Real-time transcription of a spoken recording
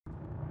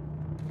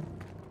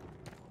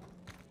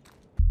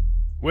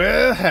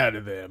Well, howdy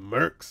there,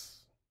 Mercs.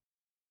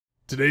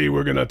 Today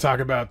we're going to talk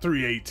about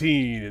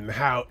 318 and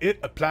how it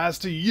applies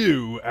to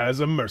you as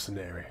a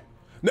mercenary.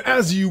 Now,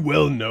 as you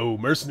well know,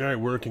 mercenary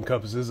work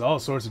encompasses all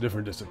sorts of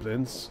different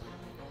disciplines.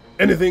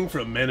 Anything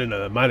from manning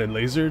a mining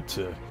laser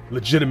to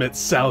legitimate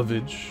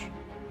salvage,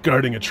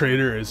 guarding a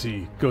trader as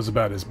he goes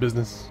about his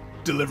business,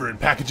 delivering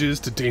packages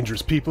to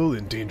dangerous people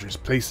in dangerous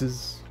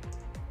places.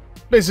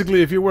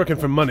 Basically, if you're working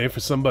for money for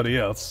somebody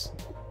else,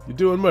 you're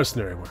doing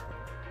mercenary work.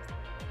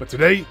 But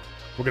today,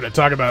 we're going to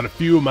talk about a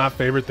few of my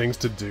favorite things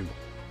to do.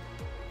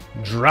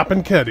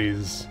 Dropping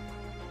cuddies,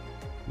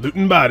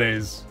 looting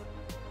bodies,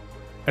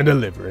 and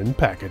delivering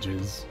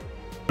packages.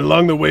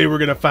 Along the way, we're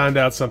going to find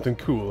out something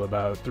cool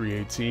about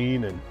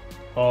 318 and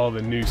all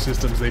the new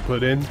systems they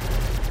put in.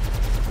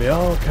 They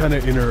all kind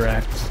of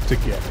interact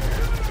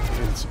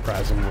together in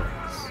surprising ways.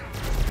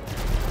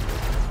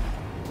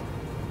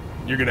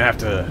 You're going to have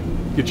to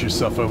get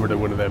yourself over to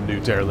one of them new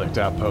Derelict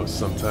Outposts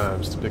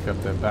sometimes to pick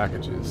up them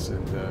packages.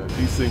 And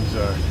these things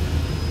are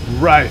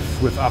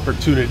rife with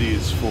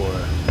opportunities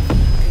for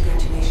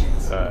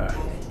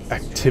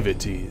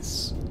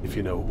activities, if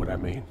you know what I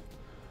mean.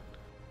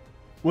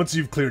 Once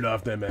you've cleared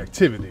off them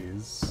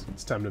activities,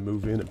 it's time to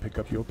move in and pick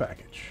up your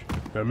package.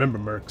 Now remember,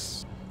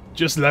 Mercs,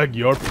 just like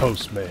your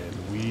postman,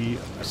 we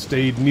are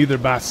stayed neither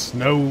by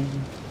snow,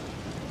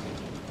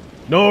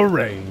 nor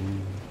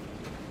rain,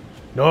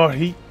 nor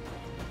heat,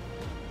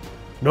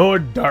 nor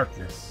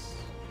darkness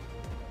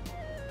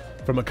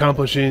from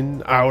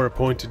accomplishing our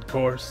appointed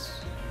course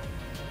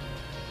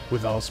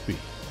with all speed.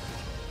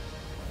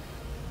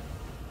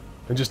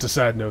 And just a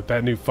side note,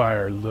 that new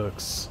fire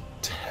looks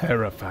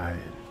terrifying.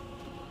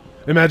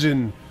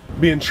 Imagine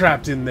being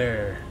trapped in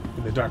there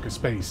in the darkest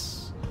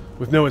space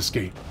with no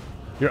escape.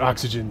 Your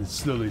oxygen is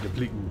slowly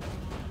depleting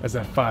as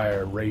that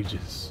fire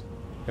rages.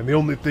 And the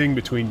only thing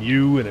between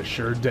you and a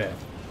sure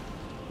death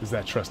is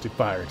that trusty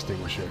fire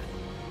extinguisher.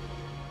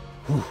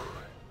 Whew.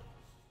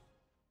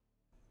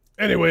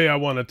 Anyway, I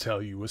want to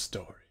tell you a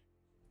story.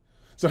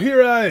 So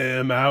here I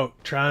am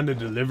out trying to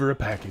deliver a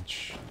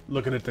package,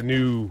 looking at the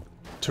new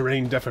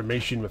terrain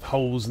deformation with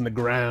holes in the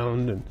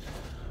ground and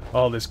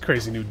all this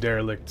crazy new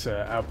Derelict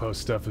Outpost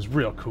stuff is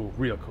real cool,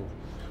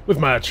 with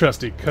my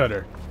trusty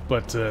cutter,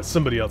 but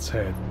somebody else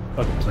had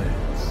other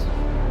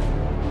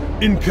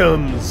plans. In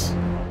comes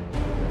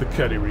the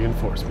cuddy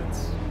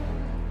reinforcements.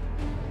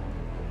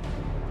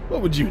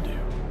 What would you do?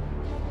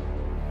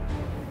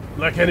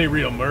 Like any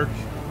real merc,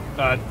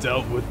 I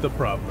dealt with the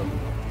problem.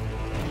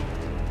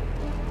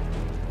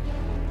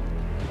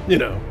 You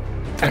know,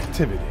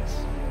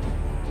 activities.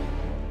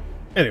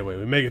 Anyway,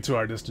 we make it to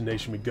our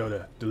destination, we go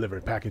to deliver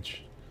a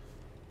package.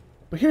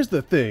 But here's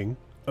the thing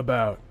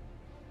about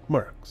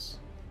Mercs.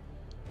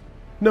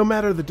 No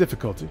matter the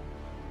difficulty,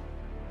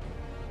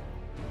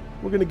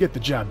 we're gonna get the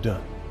job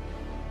done.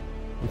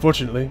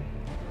 Unfortunately,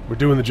 we're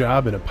doing the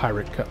job in a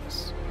pirate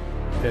cutlass.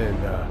 And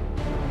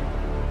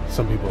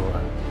some people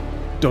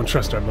don't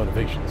trust our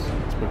motivations.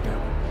 Let's put it that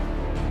way.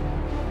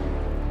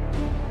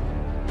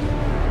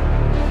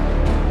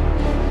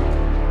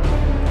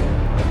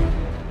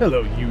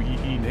 Hello,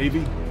 UEE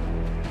Navy.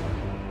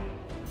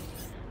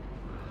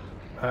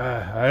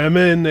 I am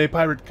in a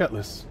pirate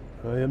cutlass.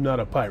 I am not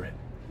a pirate.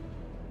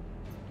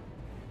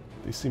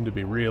 They seem to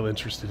be real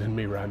interested in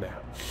me right now.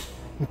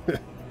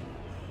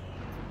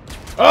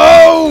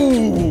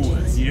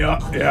 Oh!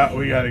 Yeah,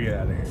 we gotta get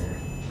out of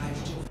here.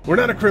 We're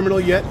not a criminal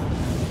yet.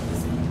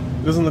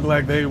 Doesn't look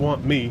like they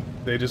want me.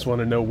 They just want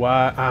to know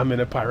why I'm in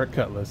a pirate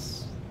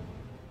cutlass.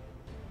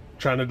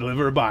 Trying to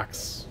deliver a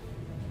box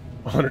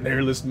on an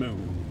airless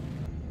moon.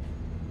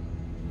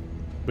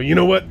 But you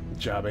know what?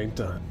 Job ain't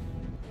done.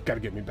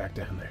 Gotta get me back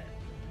down there.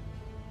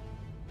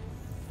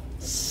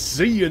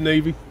 See ya,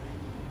 Navy.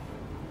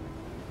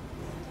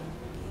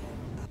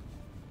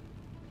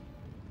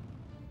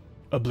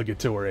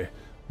 Obligatory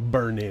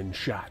burn-in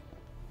shot.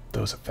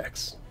 Those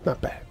effects. Not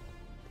bad.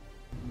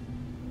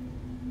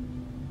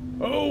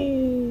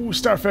 Oh,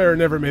 Starfarer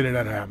never made it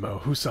out of ammo.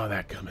 Who saw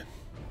that coming?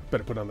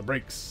 Better put on the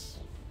brakes.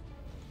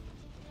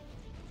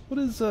 What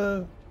is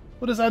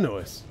that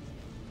noise?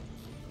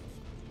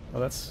 Oh,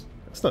 that's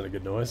not a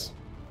good noise.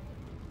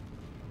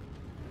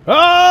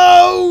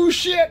 Oh,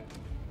 shit!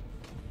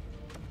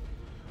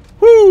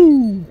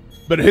 Woo!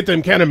 Better hit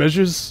them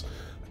countermeasures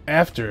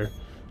after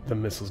the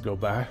missiles go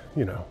by,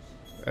 you know,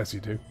 as you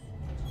do.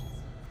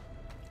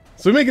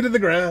 So we make it to the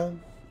ground,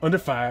 under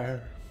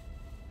fire,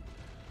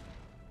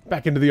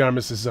 back into the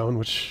armistice zone,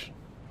 which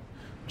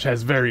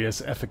has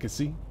various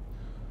efficacy.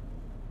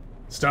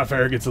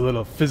 Starfarer gets a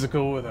little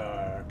physical with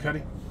our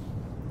cuddy,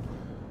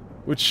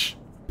 which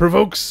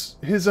provokes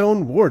his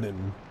own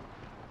warden,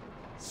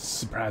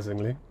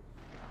 surprisingly.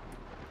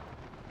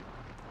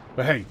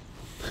 But hey,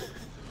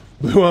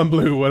 blue on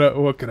blue,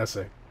 what can I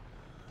say?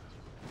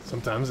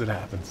 Sometimes it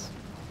happens.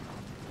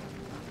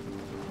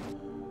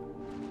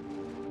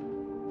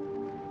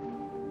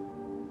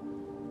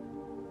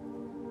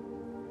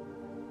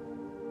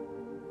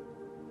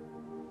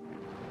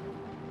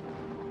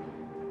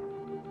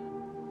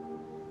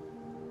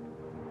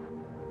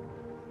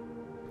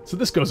 So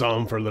this goes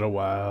on for a little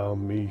while,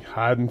 me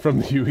hiding from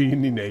the UE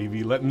and the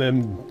Navy, letting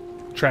them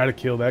try to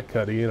kill that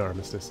Cuddy in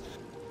Armistice.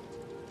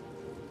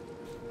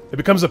 It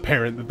becomes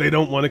apparent that they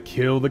don't want to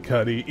kill the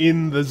Cuddy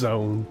in the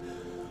zone,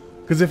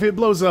 because if it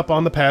blows up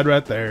on the pad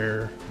right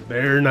there,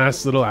 their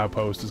nice little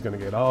outpost is going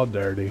to get all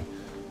dirty.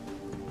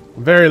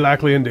 Very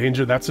likely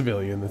endanger that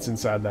civilian that's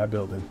inside that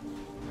building.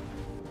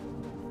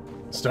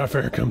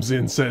 Starfarer comes in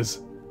and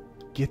says,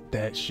 "Get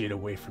that shit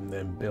away from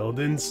them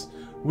buildings.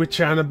 We're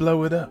trying to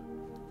blow it up."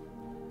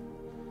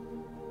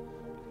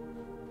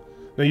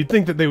 Now you'd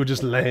think that they would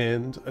just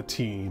land a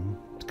team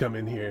to come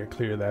in here,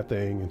 clear that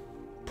thing, and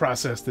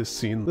process this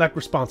scene like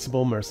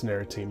responsible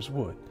mercenary teams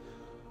would.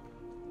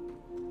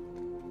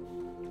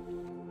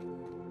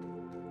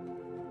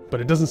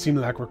 But it doesn't seem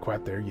like we're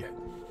quite there yet.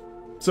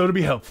 So to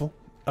be helpful,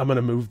 I'm going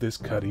to move this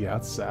Cuddy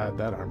outside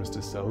that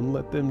armistice zone and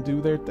let them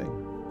do their thing.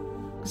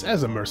 Because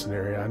as a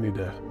mercenary, I need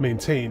to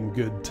maintain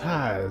good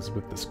ties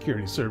with the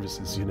security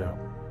services, you know.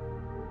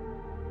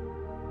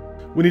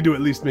 We need to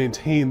at least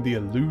maintain the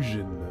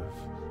illusion of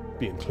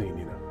being clean,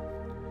 you know.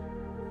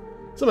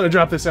 So I'm going to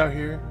drop this out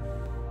here.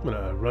 I'm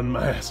going to run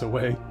my ass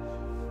away.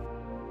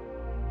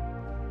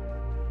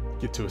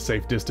 Get to a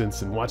safe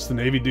distance and watch the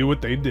Navy do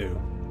what they do.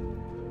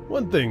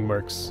 One thing,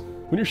 Mercs,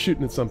 when you're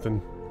shooting at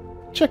something,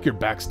 check your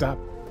backstop.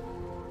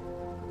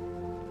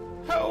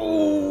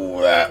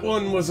 Oh, that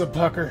one was a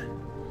pucker.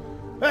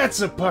 That's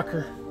a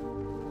pucker.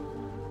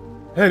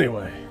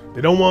 Anyway,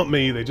 they don't want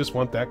me, they just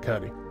want that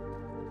Cuddy.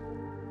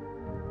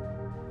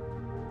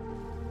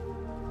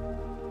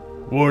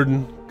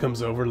 Warden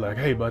comes over like,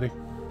 "Hey buddy,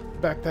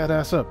 back that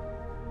ass up.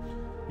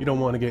 You don't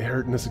want to get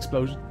hurt in this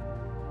explosion."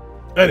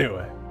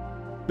 Anyway,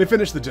 they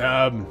finish the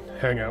job and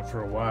hang out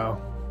for a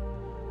while.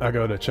 I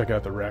go to check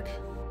out the wreck.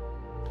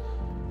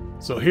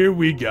 So here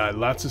we got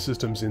lots of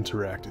systems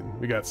interacting.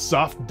 We got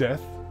soft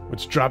death,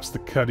 which drops the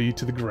Cuddy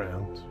to the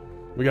ground.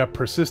 We got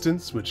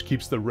persistence, which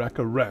keeps the wreck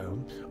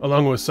around.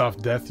 Along with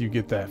soft death, you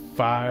get that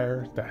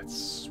fire, that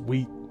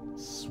sweet,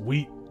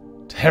 sweet,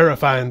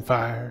 terrifying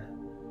fire.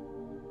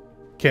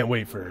 Can't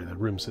wait for the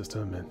room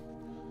system and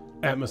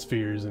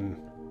atmospheres and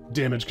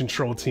damage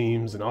control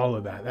teams and all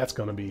of that. That's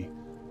going to be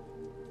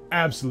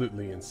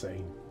absolutely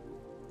insane.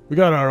 We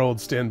got our old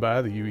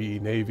standby, the UE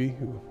Navy,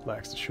 who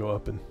likes to show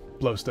up and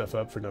blow stuff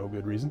up for no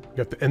good reason. We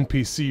got the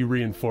NPC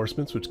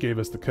reinforcements, which gave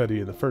us the Cuddy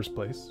in the first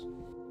place.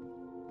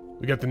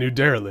 We got the new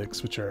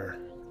derelicts, which are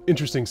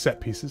interesting set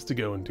pieces to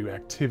go and do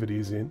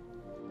activities in.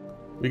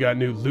 We got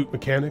new loot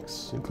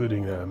mechanics,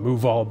 including a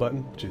move all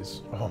button, which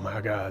is, oh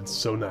my god,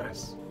 so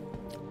nice.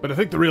 But I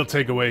think the real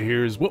takeaway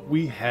here is what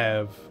we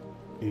have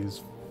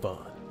is fun.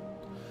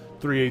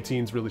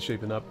 318's really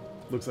shaping up.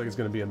 Looks like it's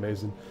going to be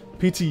amazing.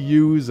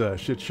 PTU is a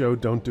shit show.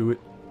 Don't do it.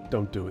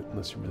 Don't do it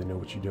unless you really know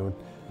what you're doing.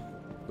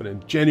 But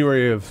in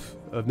January of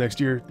next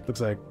year,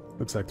 looks like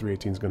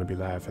 318 is going to be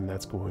live, and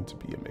that's going to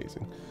be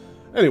amazing.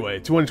 Anyway,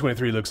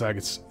 2023 looks like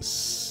it's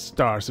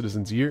Star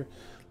Citizen's year.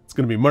 It's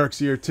going to be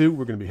Mercs year too.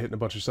 We're going to be hitting a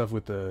bunch of stuff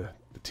with the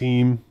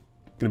team.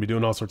 Going to be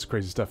doing all sorts of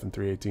crazy stuff in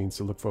 318,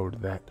 so look forward to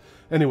that.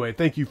 Anyway,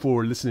 thank you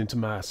for listening to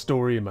my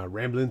story and my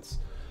ramblings.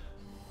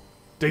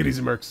 Take it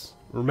easy, Mercs.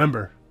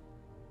 Remember,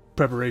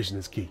 preparation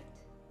is key.